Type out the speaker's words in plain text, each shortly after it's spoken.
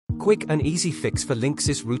Quick and easy fix for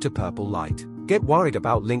Linksys router purple light. Get worried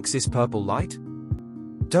about Linksys purple light?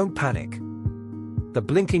 Don't panic. The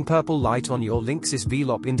blinking purple light on your Linksys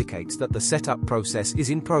Velop indicates that the setup process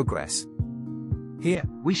is in progress. Here,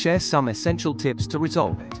 we share some essential tips to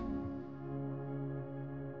resolve it.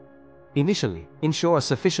 Initially, ensure a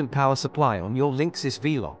sufficient power supply on your Linksys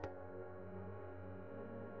Velop.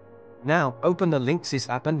 Now, open the Linksys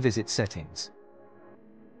app and visit Settings.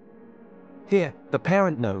 Here, the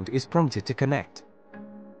parent node is prompted to connect.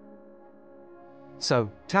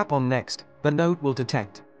 So, tap on Next. The node will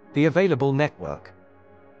detect the available network.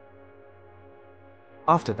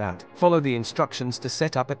 After that, follow the instructions to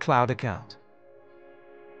set up a cloud account.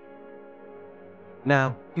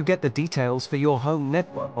 Now, you get the details for your home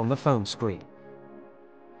network on the phone screen.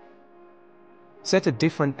 Set a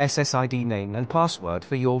different SSID name and password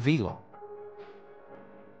for your Velop.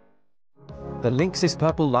 The Linksys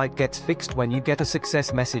purple light gets fixed when you get a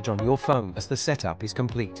success message on your phone as the setup is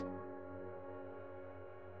complete.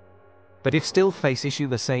 But if still face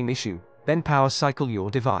the same issue, then power cycle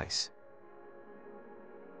your device.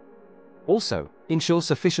 Also, ensure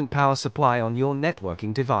sufficient power supply on your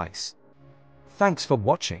networking device. Thanks for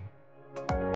watching.